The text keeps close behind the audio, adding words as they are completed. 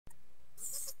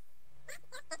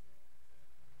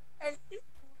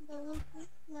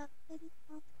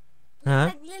Ha?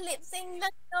 Nagli-lip-sync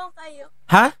lang daw kayo.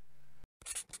 Ha?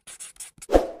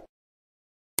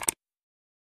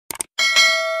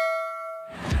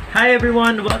 Hi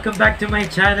everyone! Welcome back to my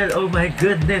channel. Oh my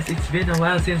goodness, it's been a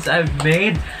while since I've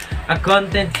made a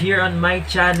content here on my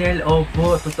channel.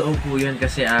 Opo, totoo po yun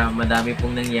kasi madami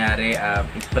pong nangyari.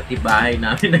 Pati bahay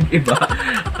namin nag-iba.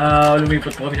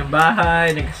 Lumipat po kami ng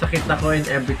bahay, nagkasakit ako and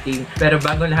everything. Pero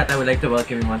bago lahat, I would like to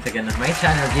welcome you once again on my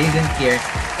channel, Jazzne Kier.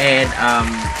 And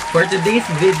for today's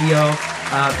video,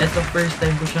 ito first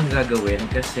time ko siyang gagawin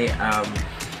kasi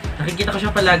nakikita ko siya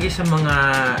palagi sa mga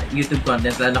YouTube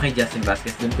content, lalo kay Justin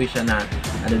Vasquez. Doon ko siya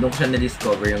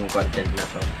na-discover yung content na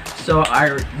to. So,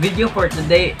 our video for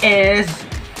today is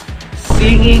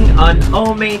singing on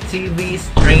OME TV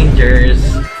Strangers.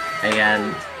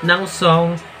 Ayan, ng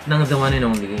song ng The One and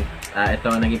Only.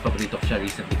 Ito, naging paborito ko siya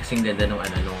recently kasi ang ganda nung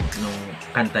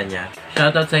kanta niya.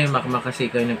 Shoutout sa iyo, Makmak, kasi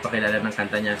ikaw yung nagpakilala ng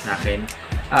kanta niya sa akin.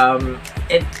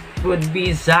 It would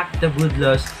be Zach the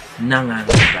Budlos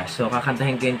Nangangamba. So,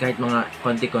 kakantahin ko yun kahit mga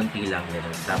konti-konti lang. Yun.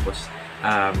 Tapos,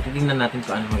 titignan natin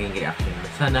kung ano maging reaction.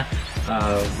 Sana,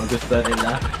 magustuhan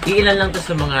nila. Iilan lang to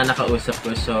sa mga nakausap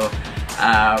ko. So,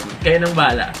 kayo nang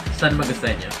bahala. Sana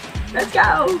magustuhan nyo. Let's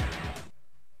go!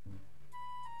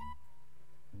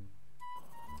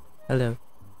 Hello.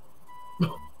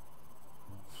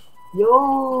 Yo!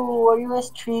 Are you a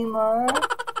streamer?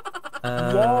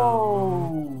 Yo!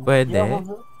 Pwede. Yo,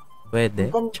 Pwede.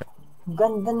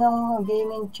 Ganda ng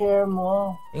gaming chair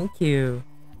mo. Thank you.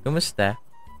 Kumusta?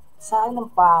 Sa akin ang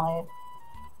pangit.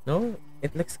 No,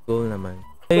 it looks cool naman.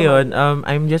 Ayun,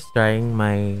 I'm just trying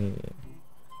my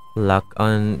luck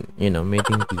on,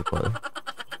 meeting people.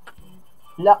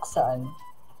 Luck saan?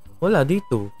 Wala,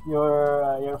 dito.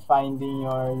 You're finding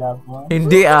your loved one?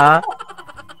 Hindi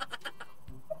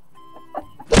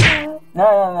No.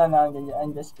 I'm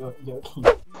just joking.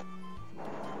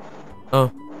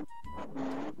 Oh.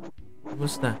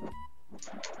 Kumusta?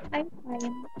 I'm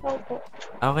fine. Opo.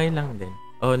 Okay lang din.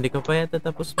 Oh, hindi ka pa yata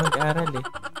tapos mag-aral eh.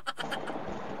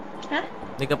 Ha?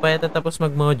 Hindi ka pa yata tapos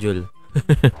mag-module.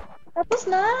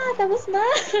 Tapos na! Tapos na.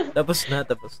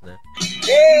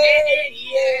 Hey,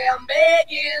 yeah, I'm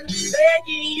begging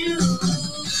you.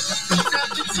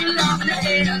 Stop it too long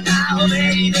now,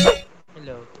 baby.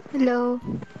 Hello.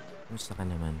 Kumusta ka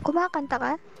naman? Kumakanta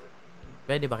ka?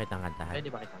 Pwede ba kitang kantahan?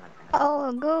 Oo,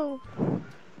 go.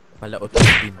 Palaot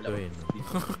ng team to eh. No?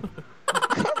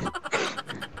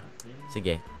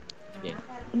 Sige.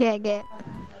 Gege.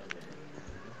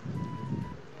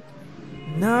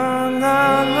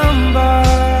 Nangangamba.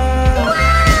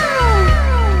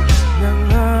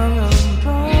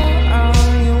 Nangangamba ang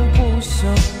iyong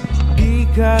puso. Di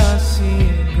ka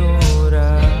sigurado.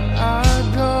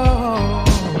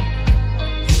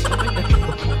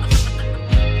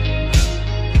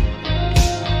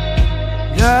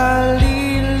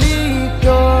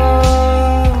 Nalilito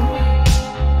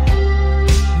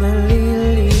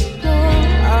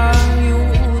ang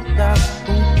iyong utak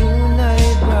kung tunay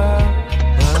ba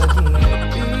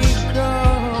mag-ibig ko.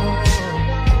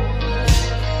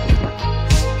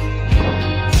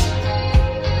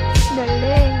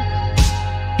 Galing.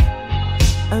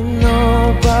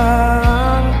 Ano ba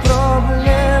ang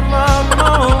problema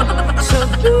mo?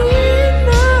 Sabihin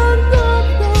na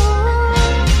ako.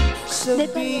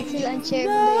 Dito sila ang chair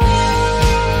mo na dahil.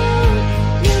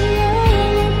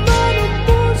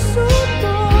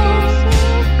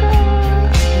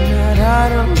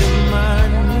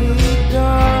 nararamdaman nito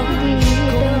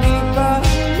kung di pa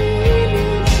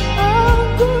hiniling ang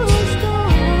gusto.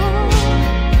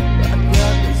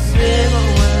 Bakit kasi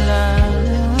mawala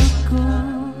ako?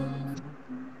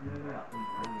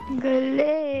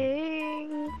 Galing.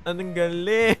 Anong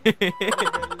galing?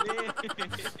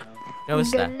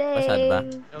 Kamusta? Galing. Pasado ba?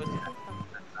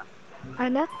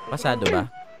 Ano? Pasado ba?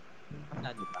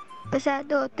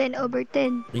 Pasado,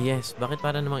 10/10. Yes. Bakit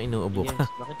para namang inuubo ka?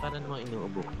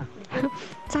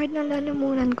 Sakit na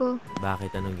lalamunan ko.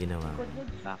 Bakit? Anong ginawa?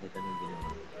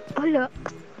 Wala.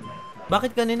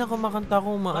 Bakit kanina kumakanta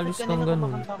ko umaalis kang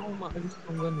ganun?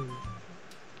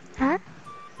 Ha?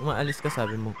 Umaalis ka,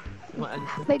 sabi mo.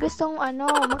 May gustong wala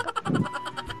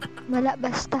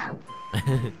basta.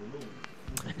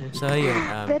 So yun,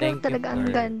 Pero thank you talaga ang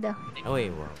ganda.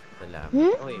 wow. Salamat.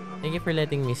 Thank you for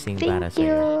letting me sing Thank para you.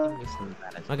 sa'yo.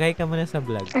 Mag-hi ka muna sa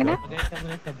vlog. Ano?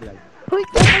 Uy,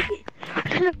 talaga.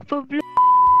 Nagpa-vlog.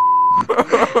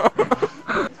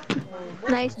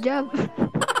 Nice job.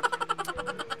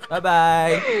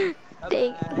 Bye-bye!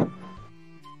 Thank you.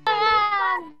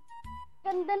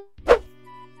 Ganda.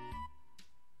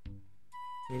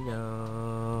 Hello.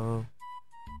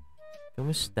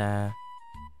 Kamusta?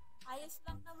 Ayos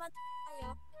lang naman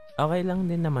tayo. Okay lang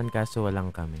din naman kaso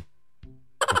walang kami.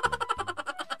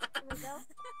 Ano daw?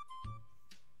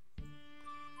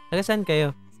 Taga saan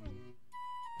kayo?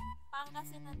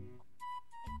 Pangasinan po.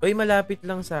 Uy, malapit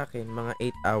lang sa akin. Mga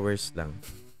 8 hours lang.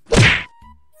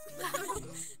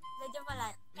 Medyo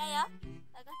malat. Kayo?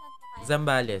 Taga saan po kayo?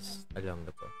 Zambales. Along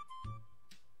po.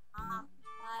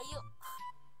 Layo.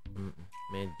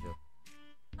 Medyo.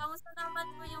 Kamusta naman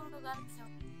po yung lugar niyo?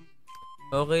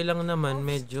 Okay lang naman.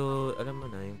 Medyo, alam mo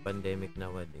na, yung pandemic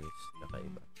nowadays.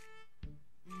 Kakaiba.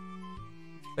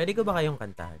 Pwede ko ba kayong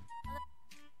kantahan?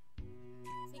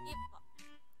 Sige po.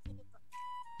 Sige po.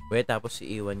 Wait, tapos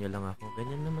iiwan nyo lang ako.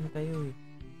 Ganyan naman kayo eh.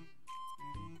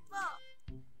 Sige po.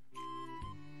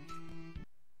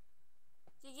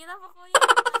 Sige na po kuya.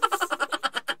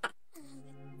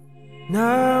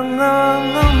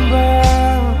 Nangangamba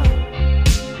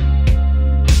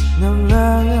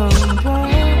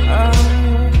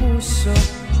ang puso,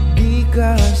 di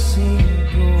ka sigurado.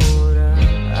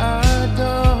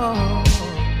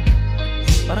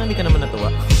 Parang hindi ka naman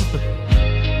natuwa.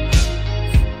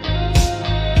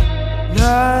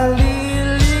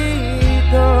 Nalilito,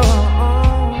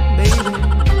 baby.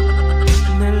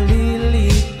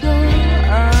 Nalilito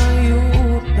ang iyong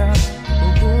utak.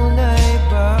 Kung tunay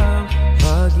bang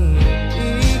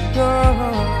pag-ibig ko.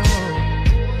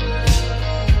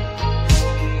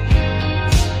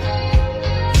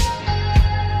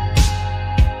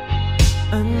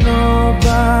 Ano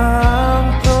ba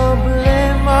ang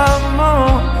problema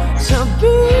mo?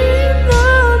 Sabihin na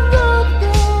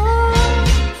totoo.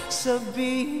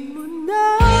 Sabihin mo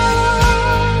na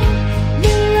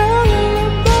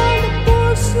nilalaman ang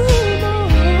puso mo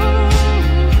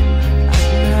at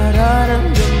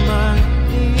nararamdaman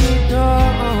dito.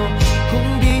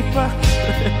 Kung di pa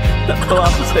nakawa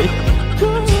ko sa'yo.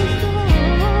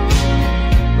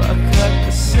 Baka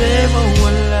kasi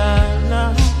mawala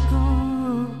na ako.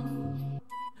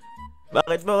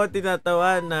 Bakit mo ako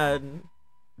tinatawanan?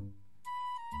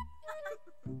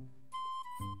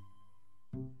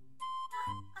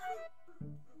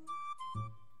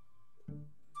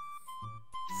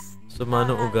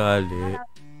 Sumanong ugali.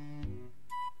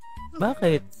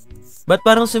 Bakit? Ba't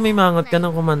parang sumimangot ka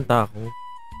ng kumanta ko?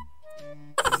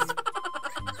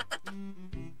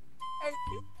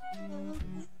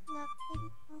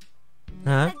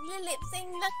 Ha?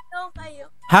 Nagli-lip-sync lang daw kayo.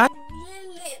 Ha?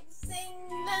 Nagli-lip-sync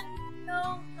lang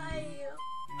daw kayo.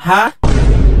 Ha?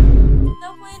 Ito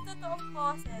po yung totoong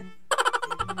boses.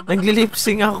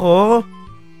 Nagli-lip-sync ako?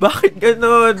 Bakit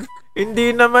ganun?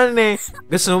 Hindi naman eh.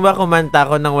 Gusto mo ba kumanta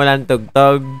ko ng walang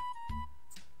tugtog?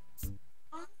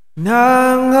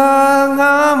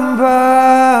 Nangangamba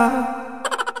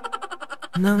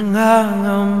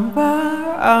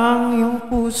ang iyong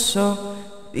puso,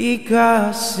 di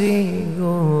ka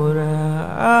sigurado.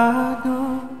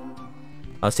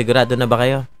 Oh, sigurado na ba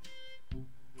kayo?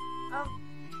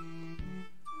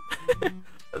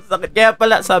 Sakit. Kaya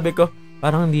pala sabi ko,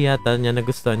 parang hindi yata niya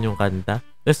nagustuhan yung kanta.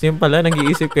 Tapos yun pala,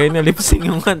 nag-iisip kayo na lip-sync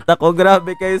yung kanta ko.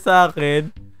 Grabe kayo sa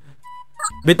akin.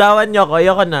 Bitawan nyo ako,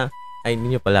 ayoko na. Ay, hindi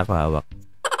nyo pala ako hawak.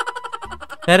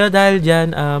 Pero dahil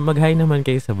dyan, mag-hi naman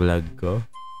kayo sa vlog ko.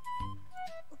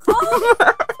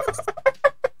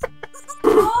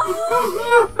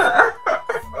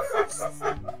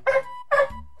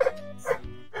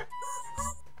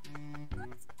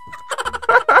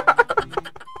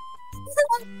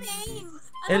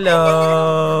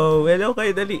 Hello! Hello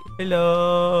kayo, dali.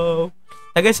 Hello!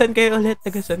 Tagasan kayo ulit?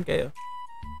 Tagasan kayo?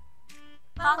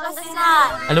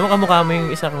 Pangasinan. Alam mo, kamukha mo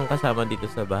yung isa kong kasama dito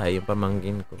sa bahay, yung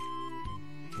pamangkin ko.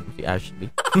 Si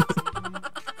Ashley.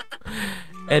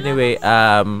 Anyway,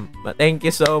 thank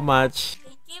you so much.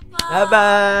 Thank you po.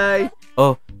 Bye-bye!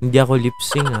 Oh, hindi ako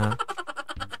lip-sync ha.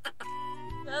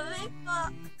 Bye-bye po.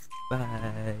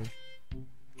 Bye!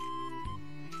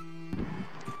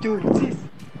 Dude,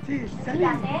 sis, sali.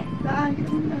 Saan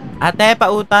ka na? Ate,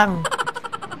 pautang!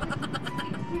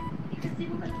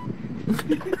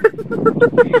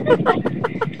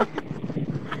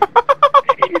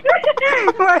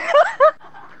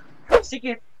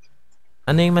 Sikip.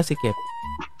 Ano yung masikip?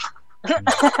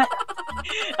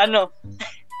 Ano?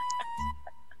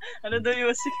 Ano daw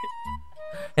yung sikip?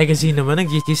 Eh kasi naman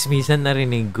nag-chismisan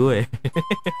narinig ko eh.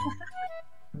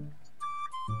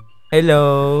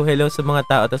 Hello! Hello sa mga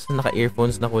tao tapos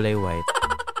naka-earphones na kulay white.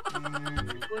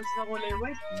 Earphones na kulay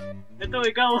white? Ito,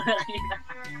 ikaw.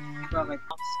 Bakit?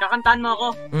 Kakantahan mo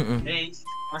ako? Eh,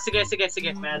 sige.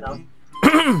 May daw.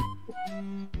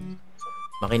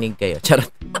 Makinig kayo. Charot.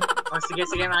 Sige,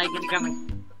 makikinig kami.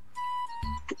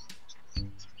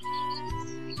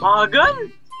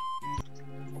 Magan?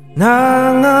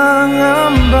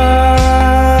 Nangangamba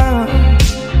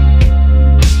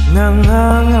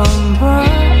Nangangamba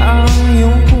ang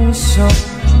iyong puso,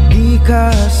 di ka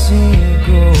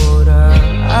sigurado.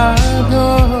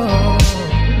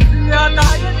 Yata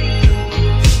yan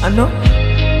eh. Ano?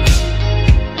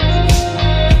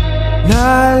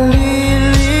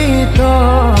 Nalilito,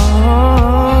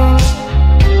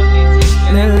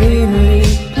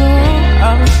 nalilito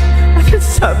ang... Ano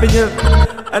sabi niyo?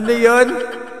 Ano yun?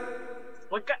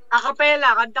 Wag ka,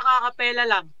 akapela, kanta ka akapela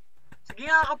lang. Sige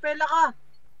nga, akapela ka.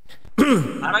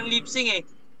 Parang lip-sync eh.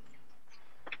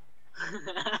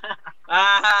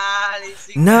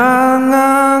 Lip-sync.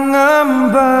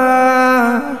 Nangangamba,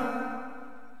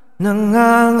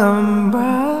 nangangamba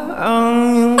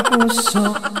ang iyong puso,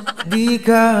 di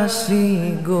ka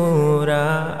sigurado.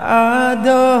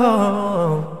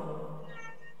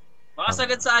 Baka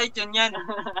sagad sa iTunes yan.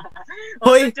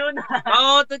 Hoy!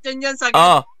 Oo, tutun yan sagad.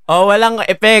 Oh, walang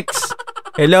effects.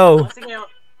 Hello. Sige,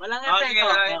 walang effect.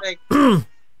 Walang effect.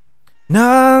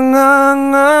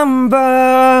 Nangangamba,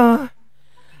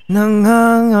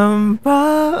 nangangamba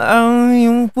ang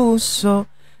iyong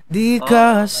puso, di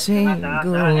ka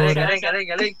sigurado.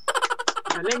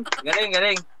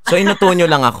 Galing. So inutunyo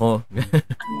lang ako.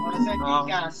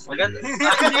 Gcash.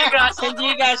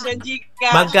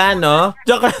 Magkano?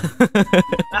 Joke.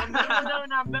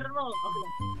 Number mo.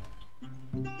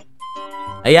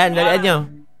 Ayan, dalian nyo.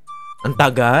 Ang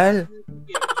tagal.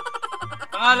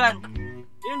 Pangalan.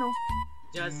 Yun o.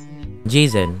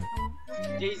 Jazzne.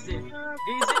 Jazzne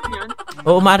yun?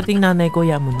 Oo, Marting nanay ko,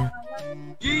 ya mo na.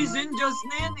 Jazzne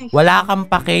yan eh. Wala kang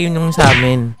pake yun yung sa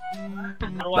amin.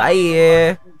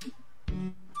 Bye!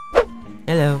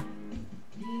 Hello.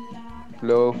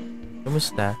 Hello.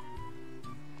 Kumusta?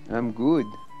 I'm good.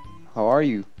 How are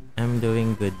you? I'm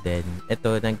doing good din.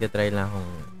 Ito, nagtitry lang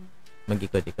akong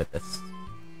mag-ikot-ikot tas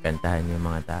kantahan yung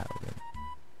mga tao.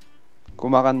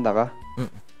 Kumakanta ka?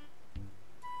 Mm.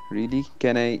 Really?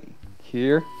 Can I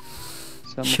hear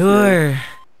some? Sure.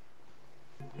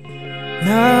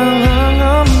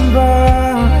 Nangangamba,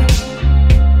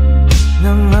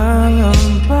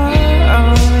 nangangamba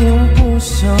ang iyong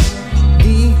puso,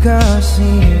 di ka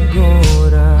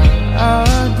sigurado.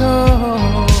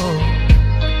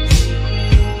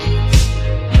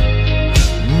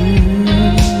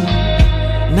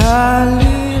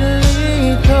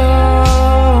 Nalilito,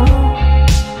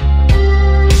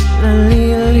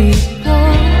 nalilito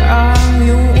ang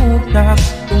iyong utak,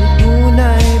 kung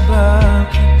tunay ba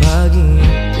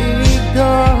pag-ibig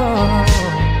do?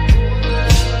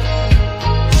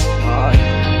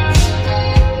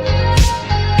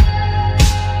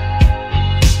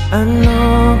 Ano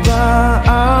ba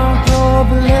ang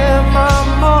problema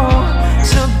mo?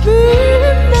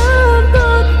 Sabihin na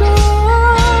totoo,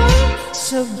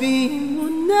 sabihin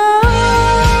mo na.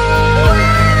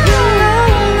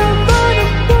 Nalalaman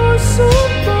ang puso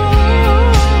mo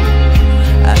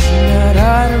at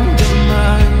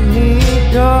nararamdaman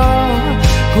nito,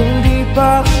 kung di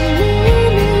pa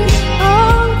kumili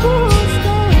ang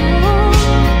gusto mo,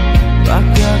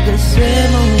 baka kasi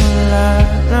mawala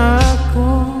na ako.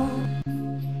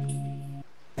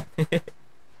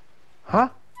 Huh?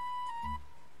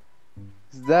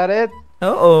 Is that it?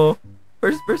 Oo.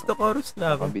 First verse to chorus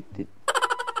na ako. Nakabitin.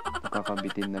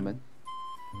 Nakakabitin naman.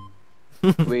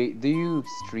 Wait, do you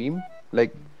stream?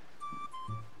 Like,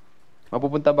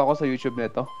 mapupunta ba ako sa YouTube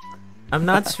nito? I'm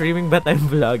not streaming but I'm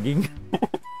vlogging.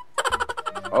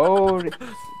 Oh,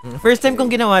 First time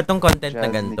kong ginawa tong content na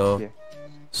Jazzne ganito. Kier.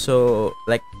 So,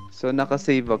 like, So,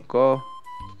 nakasave ako.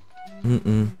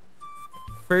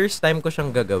 first time ko siyang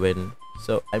gagawin.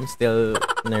 So, I'm still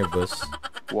nervous.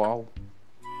 Wow.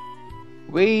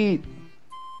 Wait!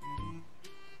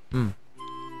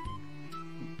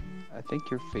 I think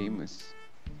you're famous.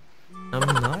 I'm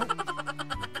not?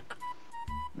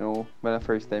 No, wala,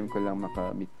 first time ko lang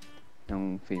makamit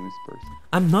ng famous person.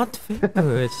 I'm not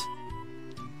famous.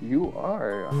 You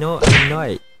are. No, I'm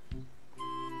not.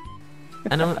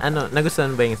 Ano,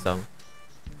 nagustuhan ba yung song?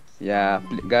 Yeah,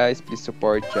 guys, please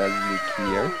support Jazzne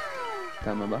Kier.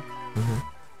 Tama ba?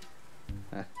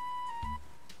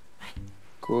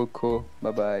 Cool.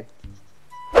 Bye-bye.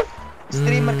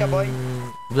 Streamer ka, boy.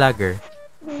 Vlogger.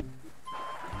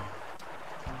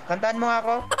 Kantaan mo nga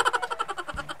ako.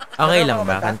 Okay Ano lang ako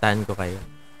ba? kanta? Kantahan ko kayo.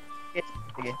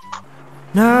 Sige.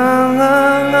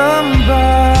 Nangangamba,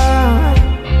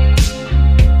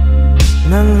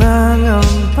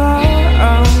 nangangamba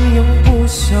ang iyong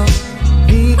puso,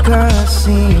 di ka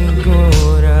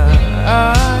sigurado.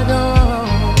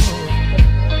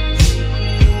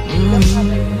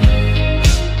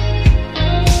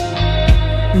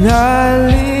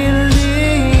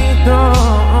 Nalilito,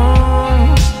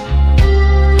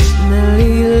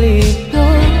 nalilito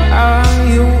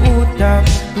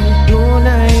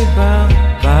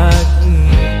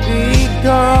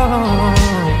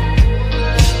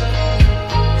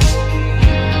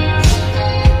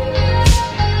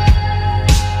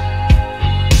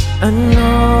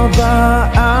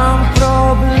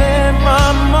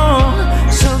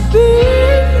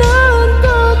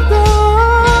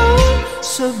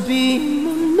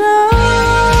sabihin mo na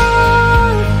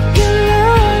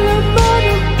nilalaman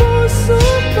ang puso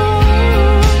ko.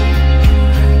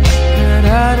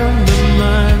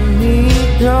 Nararamdaman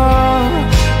nito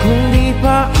kung di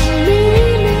pa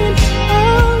aminin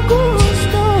ang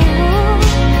gusto.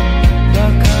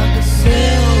 Baka kasi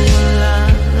wala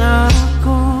na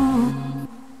ako.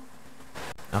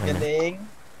 Okay na. Galing.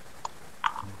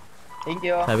 Thank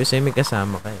you. Sabi sa'yo may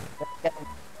kasama ka eh.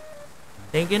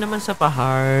 Thank you naman sa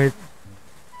pa-heart.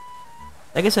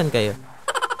 Taga saan kayo?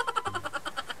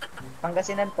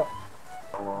 Pangasinan po.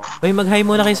 Uy, mag-hi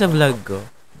muna kayo sa vlog ko.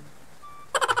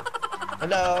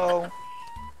 Hello.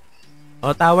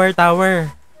 Oh, tower.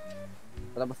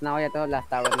 Tapos na ako ito,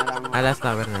 last tower na lang. Last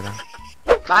tower na lang.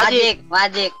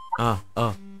 Magic. Oh.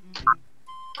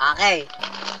 Okay.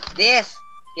 This.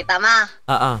 Kita ma.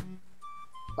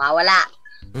 Mawala.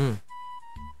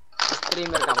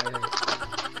 Streamer ka ngayon.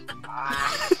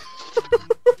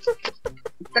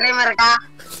 Streamer ka?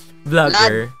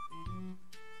 Vlogger.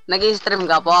 Nag-i-stream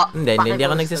ka po? Hindi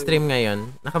ako nagsistream ngayon.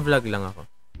 Naka-vlog lang ako.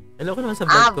 Hello ko naman sa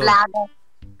vlog ko. Vlogger.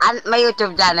 May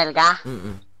YouTube channel ka?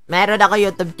 Meron ako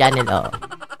YouTube channel, oh.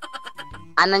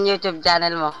 Anong YouTube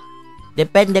channel mo?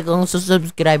 Depende kung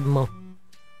susubscribe mo.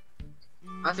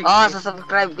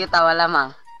 Susubscribe kita, wala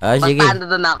mang. Sige. Basta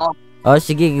doon ako.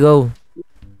 Sige, go.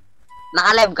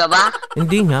 Naka-live ka ba?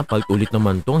 Hindi nga, ulit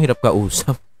naman to. Ang hirap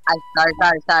kausap. Ay,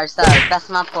 sorry.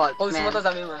 That's my fault, Post mo to,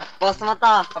 sabi mo. Post mo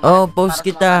to. Post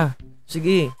kita.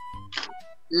 Sige.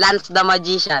 Lance the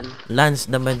Magician. Lance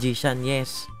the Magician,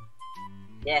 yes.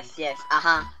 Yes.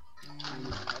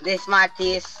 This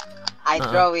Smarties, I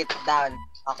throw it down.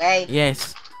 Okay?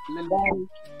 Yes. And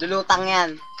then, lulutang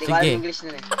yan. Di ko alam English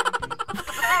nun eh.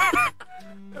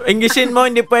 Englishin mo,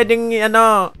 hindi pwedeng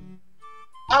ano.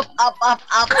 Up.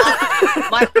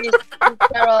 Smarties,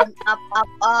 Sharon, up.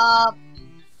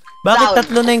 Bakit Down.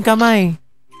 tatlo na yung kamay?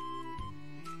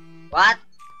 What?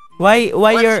 Why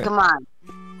Come on.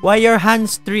 your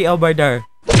hands 3 over there?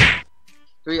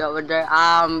 3 over there.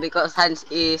 Because Hans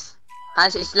is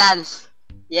Lance.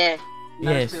 Yeah.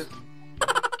 Yes.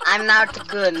 I'm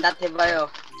Naruto-kun. Dati ba yo?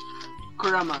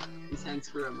 Kurama. His hands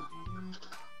Kurama.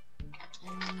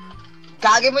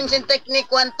 Kage mo yung technique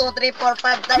 1, 2, 3, 4,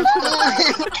 5 times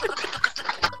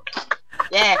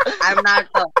 2. Yeah, I'm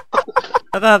Naruto.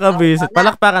 Nakakabisit.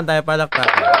 Palakpakan tayo.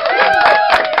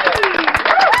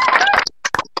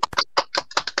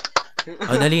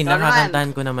 O dali,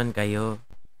 nakakantahan ko naman kayo.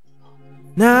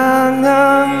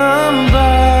 Nangangamba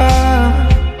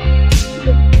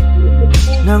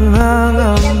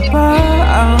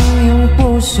ang iyong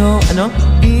puso. Ano?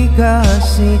 Di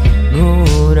kasi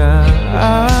sigurado.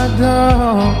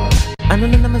 Ano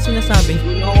na naman sinasabi?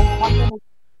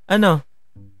 Ano?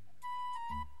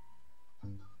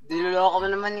 Niloloko mo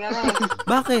naman kami.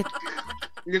 Bakit?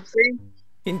 Lip sync?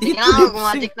 Hindi Tingnan ako,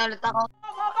 gumatik na ulit ako.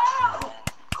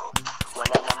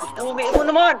 Pugay mo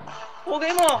naman!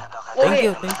 Pugay mo! Thank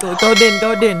you. Ikaw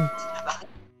din.